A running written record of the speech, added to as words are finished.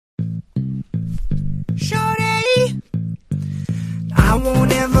Shorty, I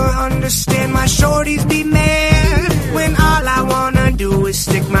won't ever understand why shorties be mad when all I wanna do is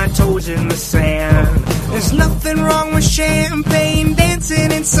stick my toes in the sand. There's nothing wrong with champagne,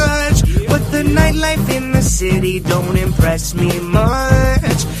 dancing and such, but the nightlife in the city don't impress me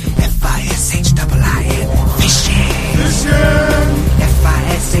much. F-I-S-H-I-I-N, fishing.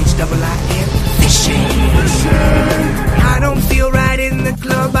 F-I-S-H-I-I-N, fishing. I don't feel right in the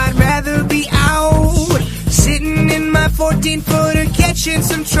club, I'd rather be out, sitting in my 14-footer catching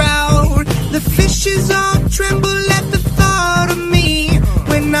some trout. The fishes all tremble at the thought of me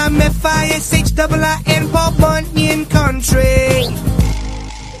when I'm F-I-S-H-I-I-N, Paul Bunyan country.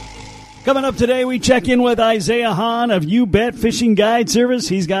 Coming up today, we check in with Isaiah Hahn of You Bet Fishing Guide Service.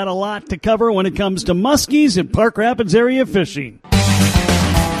 He's got a lot to cover when it comes to muskies and Park Rapids area fishing.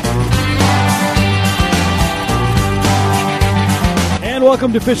 And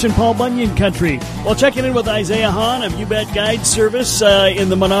welcome to Fishin' Paul Bunyan Country. Well, checking in with Isaiah Hahn of You Bet Guide Service in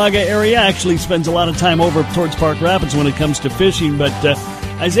the Monaga area. Actually spends a lot of time over towards Park Rapids when it comes to fishing. But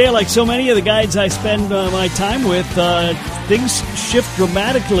Isaiah, like so many of the guides I spend my time with, things shift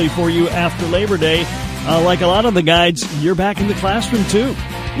dramatically for you after Labor Day. Like a lot of the guides, you're back in the classroom too.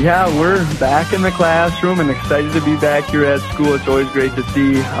 Yeah, we're back in the classroom and excited to be back here at school. It's always great to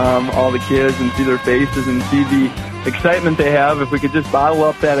see all the kids and see their faces and see the excitement they have. If we could just bottle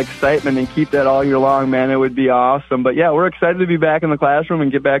up that excitement and keep that all year long, man, it would be awesome. But yeah, we're excited to be back in the classroom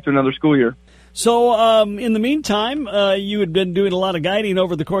and get back to another school year. So in the meantime, you had been doing a lot of guiding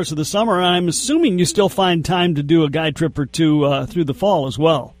over the course of the summer. I'm assuming you still find time to do a guide trip or two through the fall as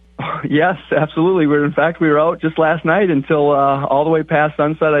well. Yes, absolutely. We were out just last night until all the way past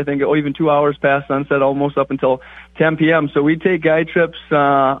sunset, I think, even 2 hours past sunset, almost up until 10 p.m. So we take guide trips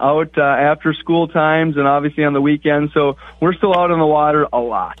out after school times and obviously on the weekends. So we're still out on the water a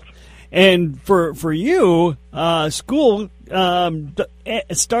lot. And for you, school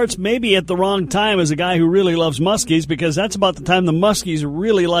starts maybe at the wrong time as a guy who really loves muskies, because that's about the time the muskies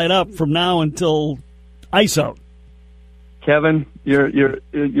really light up from now until ice out. Kevin, you're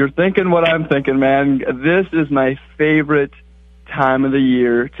thinking what I'm thinking, man. This is my favorite time of the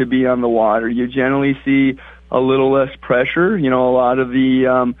year to be on the water. You generally see a little less pressure. You know, a lot of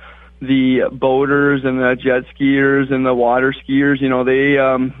the boaters and the jet skiers and the water skiers, you know,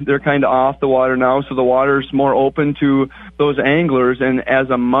 they're kind of off the water now, so the water's more open to those anglers. And as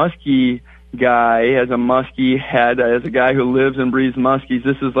a muskie guy, as a muskie head, as a guy who lives and breathes muskies,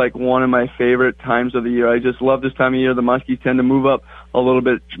 this is like one of my favorite times of the year. I just love this time of year. The muskies tend to move up a little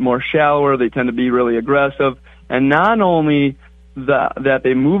bit more shallower. They tend to be really aggressive. And not only that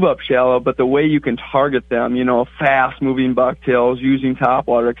they move up shallow, but the way you can target them, you know, fast-moving bucktails, using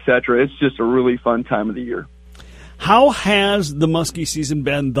topwater, etc. It's just a really fun time of the year. How has the muskie season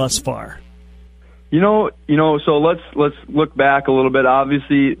been thus far? You know. So let's look back a little bit.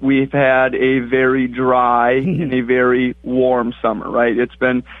 Obviously, we've had a very dry and a very warm summer, right? It's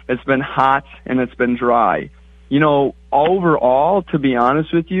been hot and it's been dry. You know, overall, to be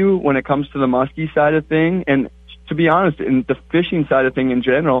honest with you, when it comes to the muskie side of thing, and to be honest, in the fishing side of thing in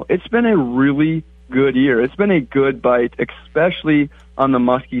general, it's been a really good year. It's been a good bite, especially on the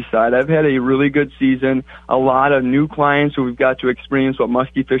muskie side. I've had a really good season, a lot of new clients who we've got to experience what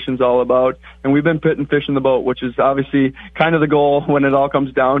muskie fishing's all about, and we've been putting fish in the boat, which is obviously kind of the goal when it all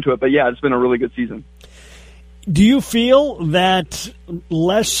comes down to it. But yeah, it's been a really good season. Do you feel that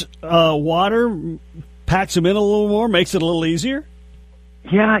less water packs them in a little more, makes it a little easier?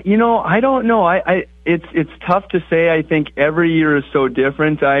 Yeah, you know, I don't know. It's tough to say. I think every year is so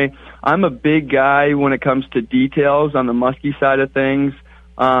different. I'm a big guy when it comes to details on the muskie side of things.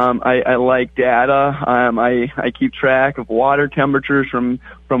 I like data. I keep track of water temperatures from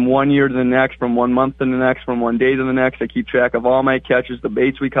one year to the next, from 1 month to the next, from one day to the next. I keep track of all my catches, the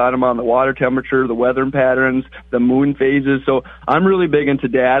baits we caught them on, the water temperature, the weather patterns, the moon phases. So I'm really big into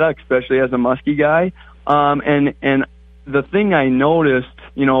data, especially as a muskie guy. And the thing I noticed,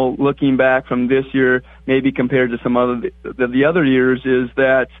 you know, looking back from this year, maybe compared to some other the other years, is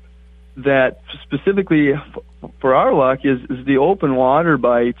that specifically for our luck is the open water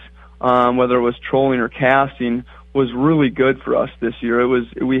bite, whether it was trolling or casting, was really good for us this year.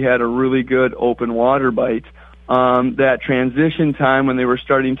 We had a really good open water bite. That transition time when they were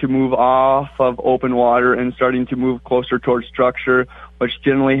starting to move off of open water and starting to move closer towards structure, which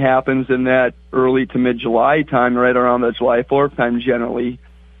generally happens in that early to mid-July time, right around the July 4th time generally.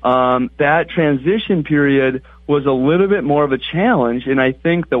 That transition period was a little bit more of a challenge, and I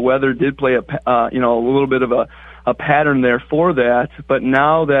think the weather did play a little bit of a pattern there for that. But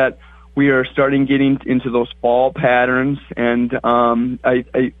now that we are starting getting into those fall patterns, and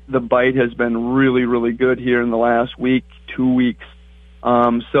the bite has been really, really good here in the last week, 2 weeks.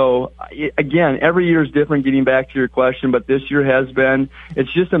 Again, every year is different, getting back to your question, but this year has been,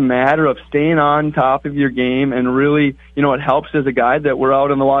 it's just a matter of staying on top of your game, and really, it helps as a guide that we're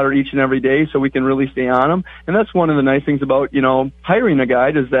out in the water each and every day so we can really stay on them. And that's one of the nice things about, hiring a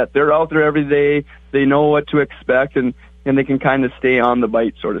guide, is that they're out there every day, they know what to expect, and they can kind of stay on the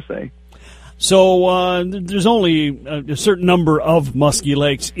bite, so to say. So there's only a certain number of musky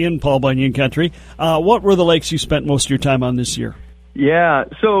lakes in Paul Bunyan country. What were the lakes you spent most of your time on this year? Yeah,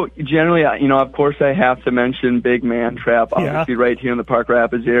 so generally, of course I have to mention Big Man Trap, obviously right here in the Park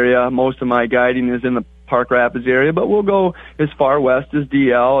Rapids area. Most of my guiding is in the Park Rapids area, but we'll go as far west as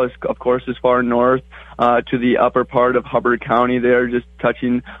DL, of course as far north to the upper part of Hubbard County there, just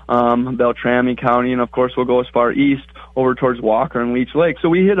touching Beltrami County, and of course we'll go as far east over towards Walker and Leech Lake. So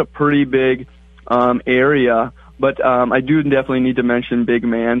we hit a pretty big area. But I do definitely need to mention Big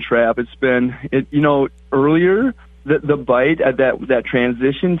Man Trap. It's been, earlier, the bite at that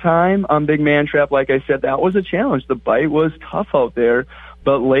transition time on Big Man Trap, like I said, that was a challenge. The bite was tough out there,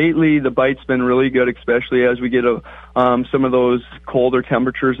 but lately the bite's been really good, especially as we get some of those colder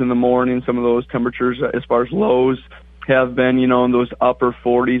temperatures in the morning. Some of those temperatures as far as lows have been, in those upper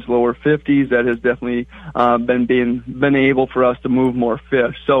 40s, lower 50s. That has definitely been able for us to move more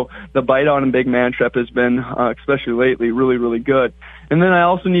fish. So the bite on a Big Man Trap has been, especially lately, really, really good. And then I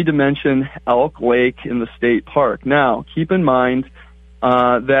also need to mention Elk Lake in the state park. Now, keep in mind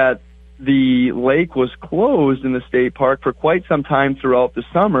that the lake was closed in the state park for quite some time throughout the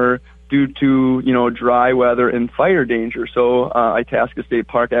summer due to, dry weather and fire danger. So Itasca State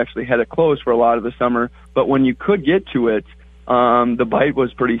Park actually had it closed for a lot of the summer. But when you could get to it, the bite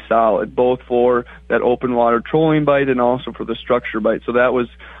was pretty solid, both for that open water trolling bite and also for the structure bite. So that was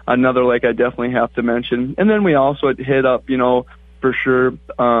another lake I definitely have to mention. And then we also hit up, for sure,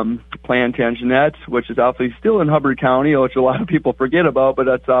 Plantagenet, which is obviously still in Hubbard County, which a lot of people forget about, but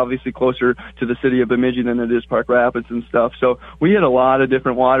that's obviously closer to the city of Bemidji than it is Park Rapids and stuff. So we hit a lot of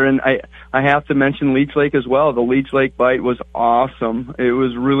different water, and I have to mention Leech Lake as well. The Leech Lake bite was awesome. It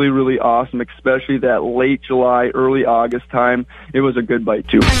was really, really awesome, especially that late July, early August time. It was a good bite,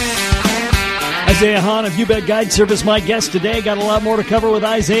 too. Isaiah Hahn of UBET Guide Service, my guest today. Got a lot more to cover with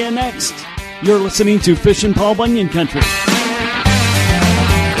Isaiah next. You're listening to Fishin' Paul Bunyan Country.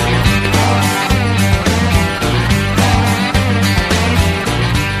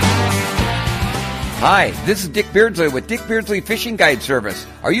 Hi, this is Dick Beardsley with Dick Beardsley Fishing Guide Service.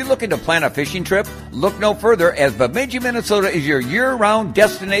 Are you looking to plan a fishing trip? Look no further, as Bemidji, Minnesota is your year-round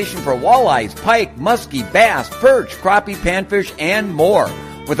destination for walleyes, pike, muskie, bass, perch, crappie, panfish, and more.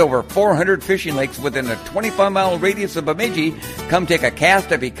 With over 400 fishing lakes within a 25-mile radius of Bemidji, come take a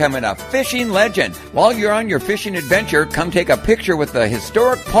cast at becoming a fishing legend. While you're on your fishing adventure, come take a picture with the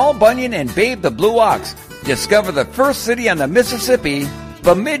historic Paul Bunyan and Babe the Blue Ox. Discover the first city on the Mississippi,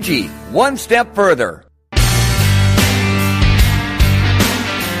 Bemidji, one step further.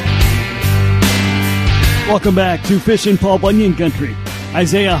 Welcome back to Fishin' Paul Bunyan Country.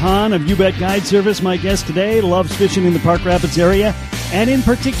 Isaiah Hahn of UBET Guide Service, my guest today, loves fishing in the Park Rapids area, and in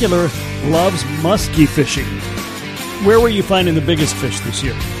particular, loves musky fishing. Where were you finding the biggest fish this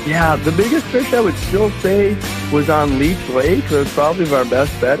year? Yeah, the biggest fish I would still say was on Leech Lake. It was probably our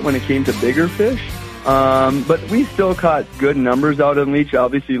best bet when it came to bigger fish. But we still caught good numbers out in Leech.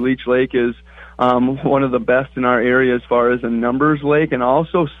 Obviously, Leech Lake is one of the best in our area as far as a numbers lake, and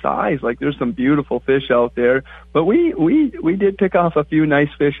also size. Like, there's some beautiful fish out there. But we did pick off a few nice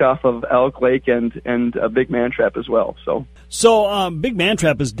fish off of Elk Lake and a Big Man Trap as well. So Big Man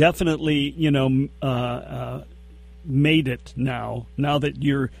Trap is definitely made it now. Now that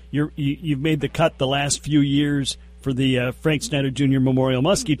you've made the cut the last few years for the Frank Snyder Jr. Memorial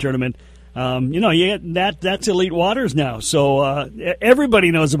Muskie Tournament. That's elite waters now. So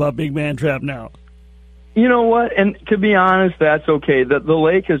everybody knows about Big Man Trap now. You know what? And to be honest, that's okay. The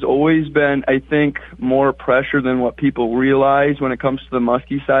lake has always been, I think, more pressure than what people realize when it comes to the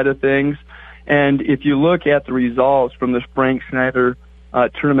muskie side of things. And if you look at the results from the Frank Snyder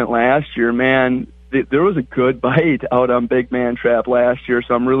tournament last year, man, there was a good bite out on Big Man Trap last year.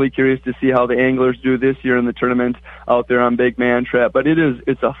 So I'm really curious to see how the anglers do this year in the tournament out there on Big Man Trap. But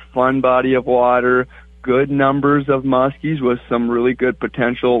it's a fun body of water, good numbers of muskies with some really good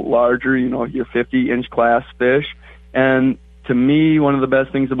potential larger, your 50-inch class fish. And to me, one of the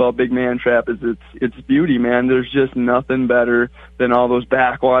best things about Big Man Trap is its beauty, man. There's just nothing better than all those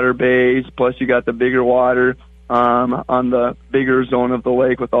backwater bays. Plus, you got the bigger water on the bigger zone of the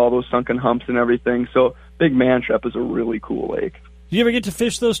lake with all those sunken humps and everything. So Big Man Trap is a really cool lake. Do you ever get to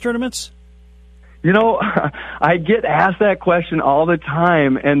fish those tournaments? You know, I get asked that question all the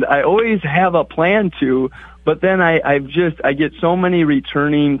time, and I always have a plan to, but then I get so many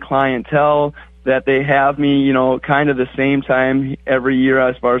returning clientele that they have me, you know, kind of the same time every year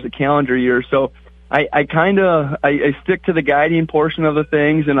as far as the calendar year. So I stick to the guiding portion of the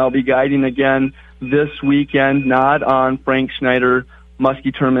things, and I'll be guiding again this weekend, not on Frank Schneider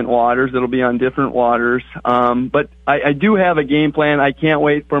Musky Tournament waters. It'll be on different waters. But I do have a game plan. I can't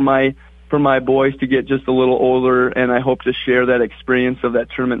wait for my boys to get just a little older, and I hope to share that experience of that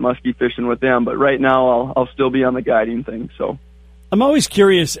tournament musky fishing with them. But right now, I'll still be on the guiding thing. So I'm always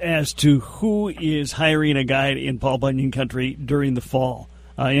curious as to who is hiring a guide in Paul Bunyan Country during the fall.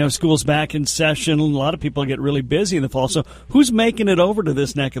 School's back in session. A lot of people get really busy in the fall. So who's making it over to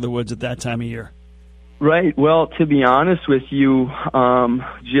this neck of the woods at that time of year? Right. Well, to be honest with you,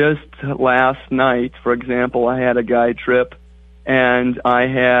 just last night, for example, I had a guide trip, and I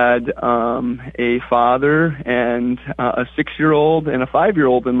had a father and a 6-year-old and a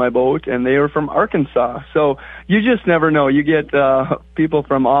 5-year-old in my boat, and they were from Arkansas. So you just never know. You get people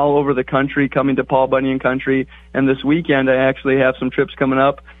from all over the country coming to Paul Bunyan Country, and this weekend I actually have some trips coming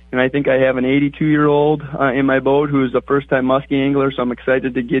up, and I think I have an 82-year-old in my boat who's a first-time muskie angler, so I'm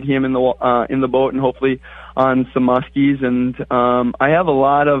excited to get him in the boat and hopefully on some muskies. And I have a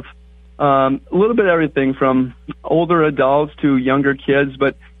lot of a little bit of everything from older adults to younger kids,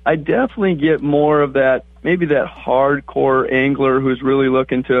 but I definitely get more of that, maybe that hardcore angler who's really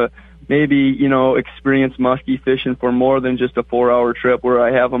looking to maybe, experience musky fishing for more than just a 4-hour trip, where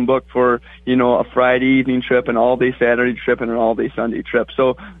I have them booked for, a Friday evening trip, an all-day Saturday trip, and an all-day Sunday trip.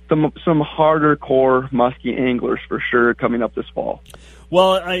 So some harder core musky anglers for sure coming up this fall.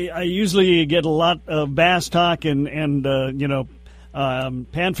 Well, I usually get a lot of bass talk and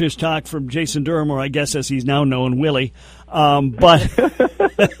panfish talk from Jason Durham, or I guess as he's now known, Willie. But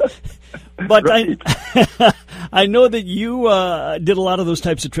right. I know that you did a lot of those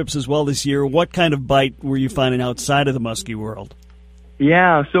types of trips as well this year. What kind of bite were you finding outside of the musky world?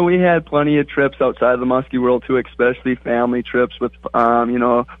 Yeah, so we had plenty of trips outside of the musky world too, especially family trips with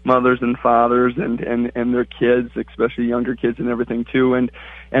mothers and fathers and their kids, especially younger kids and everything too.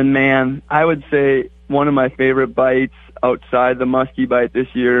 And man, I would say one of my favorite bites outside the musky bite this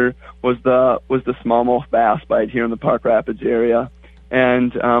year was the smallmouth bass bite here in the Park Rapids area.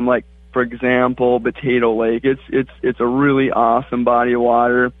 And for example, Potato Lake, it's a really awesome body of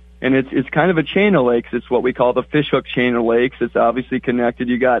water. And it's kind of a chain of lakes. It's what we call the fishhook chain of lakes. It's obviously connected.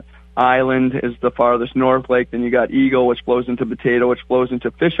 You got Island is the farthest north lake. Then you got Eagle, which flows into Potato, which flows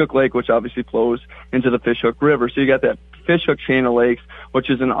into Fishhook Lake, which obviously flows into the Fishhook River. So you got that fishhook chain of lakes, which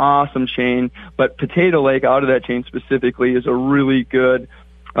is an awesome chain. But Potato Lake, out of that chain specifically, is a really good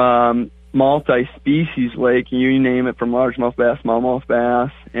multi-species lake. You name it, from largemouth bass, smallmouth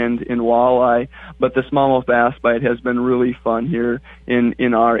bass, and walleye. But the smallmouth bass bite has been really fun here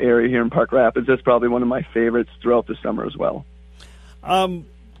in our area here in Park Rapids. That's probably one of my favorites throughout the summer as well.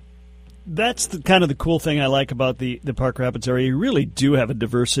 That's kind of the cool thing I like about the Park Rapids area. You really do have a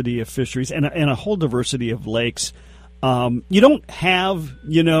diversity of fisheries and a whole diversity of lakes. You don't have,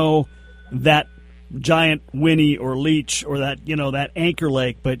 that giant Winnie or Leech or that anchor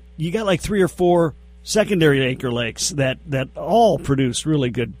lake, but you got like 3 or 4 secondary anchor lakes that all produce really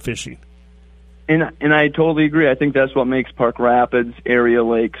good fishing. And I totally agree. I think that's what makes Park Rapids area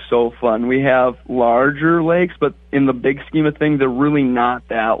lakes so fun. We have larger lakes, but in the big scheme of things, they're really not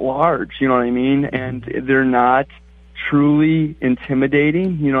that large, you know what I mean? And they're not truly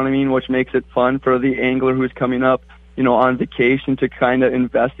intimidating, you know what I mean, which makes it fun for the angler who's coming up, on vacation to kind of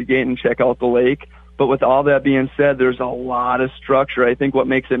investigate and check out the lake. But with all that being said, there's a lot of structure. I think what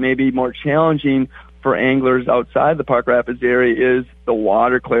makes it maybe more challenging for anglers outside the Park Rapids area is the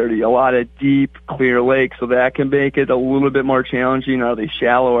water clarity, a lot of deep, clear lakes. So that can make it a little bit more challenging. Are they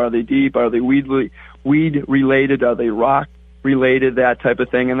shallow? Are they deep? Are they weed-related? Are they rock-related? That type of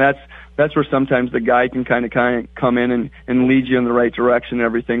thing. And that's where sometimes the guide can kind of come in and lead you in the right direction and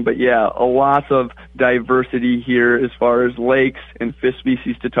everything. But yeah, a lot of diversity here as far as lakes and fish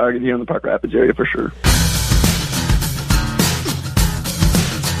species to target here in the Park Rapids area for sure.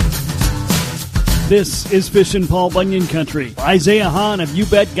 This is Fishin' Paul Bunyan Country. Isaiah Hahn of You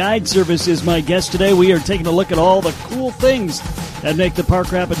Bet Guide Service is my guest today. We are taking a look at all the cool things that make the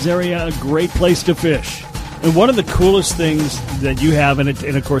Park Rapids area a great place to fish. And one of the coolest things that you have, and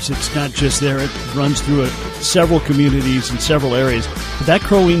of course it's not just there, it runs through several communities and several areas, but that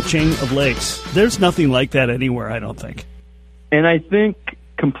Crow Wing chain of lakes, there's nothing like that anywhere, I don't think. And I think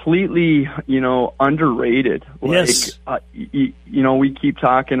completely, underrated. Yes. We keep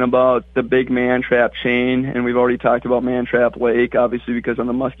talking about the big man trap chain, and we've already talked about Man Trap Lake, obviously, because on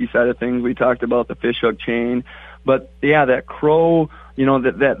the musky side of things, we talked about the fish hook chain. But yeah, that crow,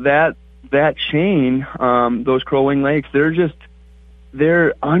 that chain, those crow wing lakes,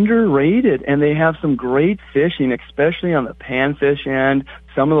 they're underrated, and they have some great fishing, especially on the panfish end.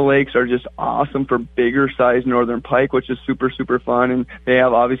 Some of the lakes are just awesome for bigger sized northern pike, which is super, super fun. And they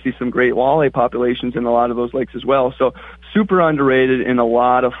have obviously some great walleye populations in a lot of those lakes as well. So super underrated and a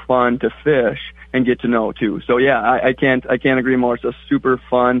lot of fun to fish and get to know too. So yeah, I can't agree more. It's a super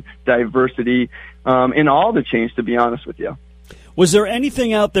fun diversity, in all the chains, to be honest with you. Was there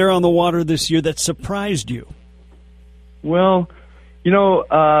anything out there on the water this year that surprised you? Well,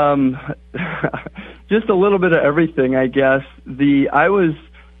 just a little bit of everything, I guess. I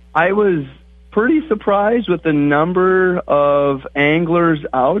was pretty surprised with the number of anglers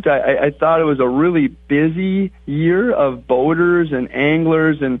out. I thought it was a really busy year of boaters and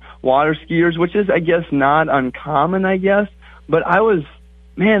anglers and water skiers, which is, I guess, not uncommon, But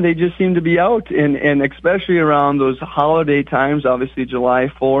they just seem to be out, and especially around those holiday times, obviously July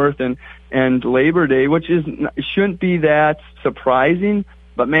 4th and Labor Day, which shouldn't be that surprising.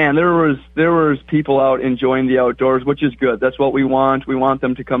 But man, there was people out enjoying the outdoors, which is good. That's what we want. We want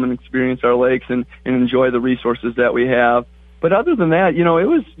them to come and experience our lakes and enjoy the resources that we have. But other than that, it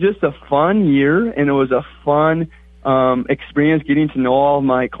was just a fun year, and it was a fun experience getting to know all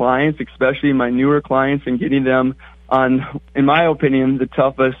my clients, especially my newer clients, and getting them on, in my opinion, the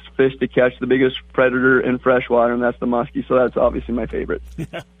toughest fish to catch, the biggest predator in freshwater, and that's the muskie. So that's obviously my favorite.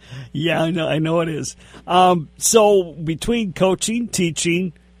 Yeah, I know it is. So between coaching,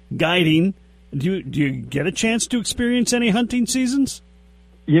 teaching, guiding, do you get a chance to experience any hunting seasons?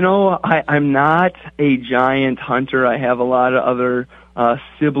 I'm not a giant hunter. I have a lot of other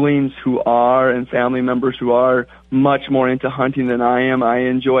siblings who are, and family members who are much more into hunting than I am. I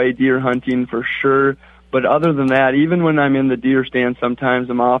enjoy deer hunting for sure. But other than that, even when I'm in the deer stand, sometimes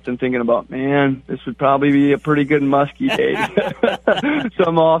I'm often thinking about, man, this would probably be a pretty good muskie day. So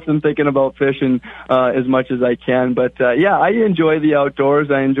I'm often thinking about fishing as much as I can. But, I enjoy the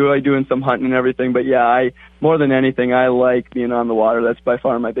outdoors. I enjoy doing some hunting and everything. But, more than anything, I like being on the water. That's by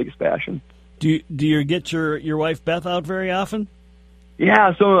far my biggest passion. Do you get your wife Beth out very often?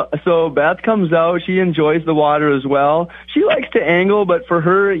 Yeah, so Beth comes out. She enjoys the water as well. She likes to angle, but for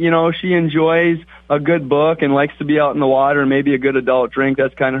her, she enjoys a good book and likes to be out in the water and maybe a good adult drink.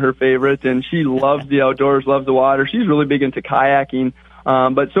 That's kind of her favorite. And she loves the outdoors, loves the water. She's really big into kayaking.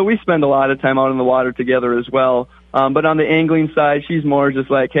 But so we spend a lot of time out in the water together as well. But on the angling side, she's more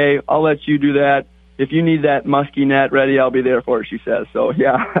just like, hey, I'll let you do that. If you need that musky net ready, I'll be there for it, she says. So,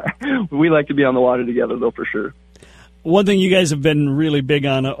 yeah, we like to be on the water together, though, for sure. One thing you guys have been really big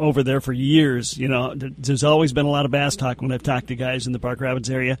on over there for years, there's always been a lot of bass talk when I've talked to guys in the Park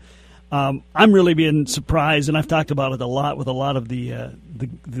Rapids area. I'm really being surprised, and I've talked about it a lot with a lot of the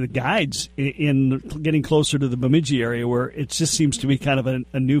guides in getting closer to the Bemidji area, where it just seems to be kind of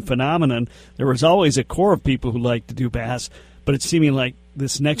a new phenomenon. There was always a core of people who like to do bass, but it's seeming like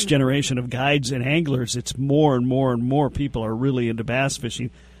this next generation of guides and anglers, it's more and more and more people are really into bass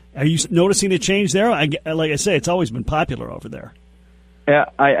fishing. Are you noticing a change there? Like I say, it's always been popular over there. Yeah,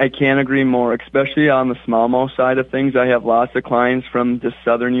 I can't agree more, especially on the smallmouth side of things. I have lots of clients from the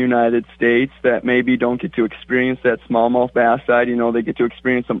southern United States that maybe don't get to experience that smallmouth bass side. They get to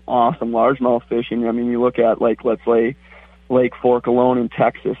experience some awesome largemouth fishing. I mean, you look at, let's say, Lake Fork alone in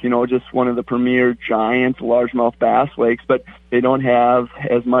Texas, just one of the premier giant largemouth bass lakes, but they don't have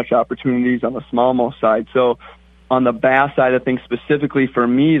as much opportunities on the smallmouth side. So on the bass side of things, specifically for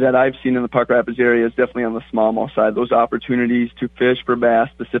me, that I've seen in the Park Rapids area, is definitely on the smallmouth side. Those opportunities to fish for bass,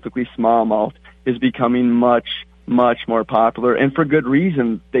 specifically smallmouth, is becoming much, much more popular, and for good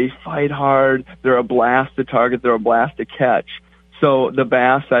reason. They fight hard. They're a blast to target. They're a blast to catch. So the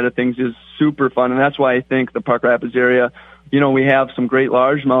bass side of things is super fun, and that's why I think the Park Rapids area, we have some great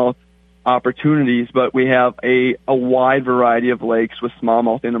largemouth opportunities, but we have a wide variety of lakes with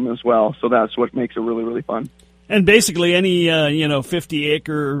smallmouth in them as well. So that's what makes it really, really fun. And basically, any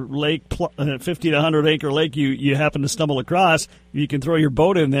 50-acre lake, 50 to 100-acre lake you happen to stumble across, you can throw your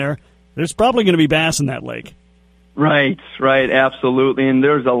boat in there. There's probably going to be bass in that lake. Right, absolutely. And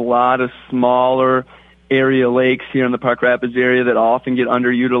there's a lot of smaller area lakes here in the Park Rapids area that often get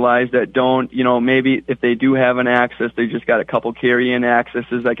underutilized, that don't, maybe if they do have an access, they just got a couple carry-in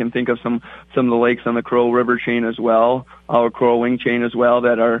accesses. I can think of some of the lakes on the Crow River chain as well, or Crow Wing chain as well,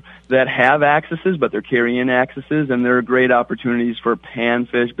 that have accesses, but they're carry-in accesses, and they're great opportunities for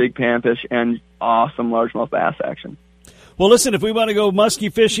panfish, big panfish, and awesome largemouth bass action. Well, listen, if we want to go musky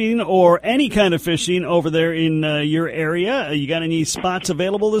fishing or any kind of fishing over there in your area, you got any spots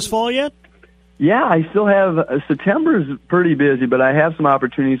available this fall yet? Yeah, I still have, September's pretty busy, but I have some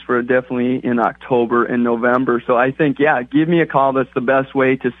opportunities for it definitely in October and November. So I think, yeah, give me a call. That's the best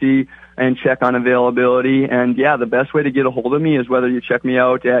way to see and check on availability. And yeah, the best way to get a hold of me is whether you check me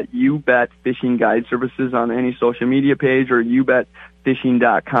out at YouBet Fishing Guide Services on any social media page, or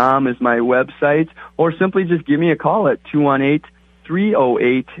YouBetFishing.com is my website, or simply just give me a call at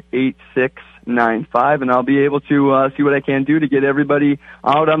 218-308-8695, and I'll be able to see what I can do to get everybody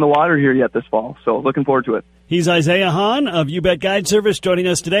out on the water here yet this fall. So looking forward to it. He's Isaiah Hahn of YouBet Guide Service joining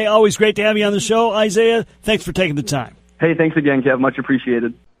us today. Always great to have you on the show, Isaiah. Thanks for taking the time. Hey, thanks again, Kev. Much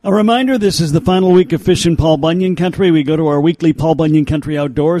appreciated. A reminder, this is the final week of Fishin' Paul Bunyan Country. We go to our weekly Paul Bunyan Country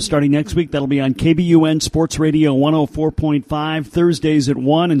Outdoors starting next week. That'll be on KBUN Sports Radio 104.5, Thursdays at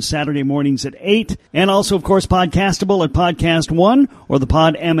 1 and Saturday mornings at 8. And also, of course, podcastable at Podcast One or the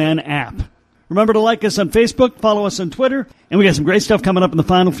Pod MN app. Remember to like us on Facebook, follow us on Twitter, and we got some great stuff coming up in the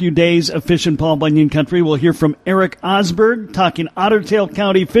final few days of Fishin' Paul Bunyan Country. We'll hear from Eric Osberg talking Otter Tail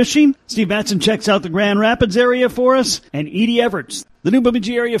County fishing. Steve Matson checks out the Grand Rapids area for us, and Edie Everts, the new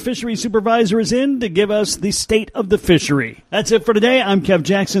Bemidji Area Fishery Supervisor, is in to give us the state of the fishery. That's it for today. I'm Kev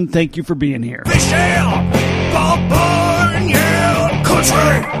Jackson. Thank you for being here. Fishin' Paul Bunyan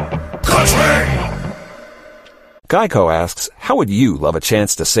Country. Geico asks, how would you love a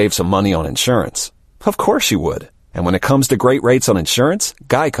chance to save some money on insurance? Of course you would. And when it comes to great rates on insurance,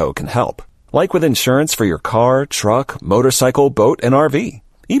 Geico can help. Like with insurance for your car, truck, motorcycle, boat, and RV.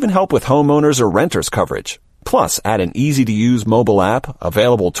 Even help with homeowners or renters coverage. Plus, add an easy-to-use mobile app,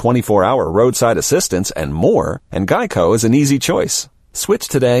 available 24-hour roadside assistance, and more, and Geico is an easy choice. Switch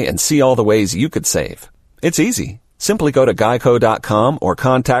today and see all the ways you could save. It's easy. Simply go to geico.com or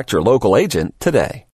contact your local agent today.